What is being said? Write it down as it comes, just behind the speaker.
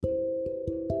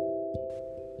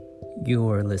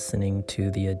You're listening to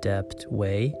the Adept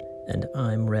Way, and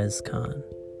I'm Rez Khan.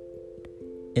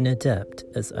 An adept,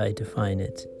 as I define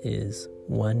it, is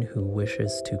one who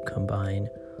wishes to combine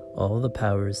all the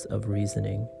powers of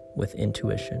reasoning with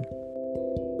intuition.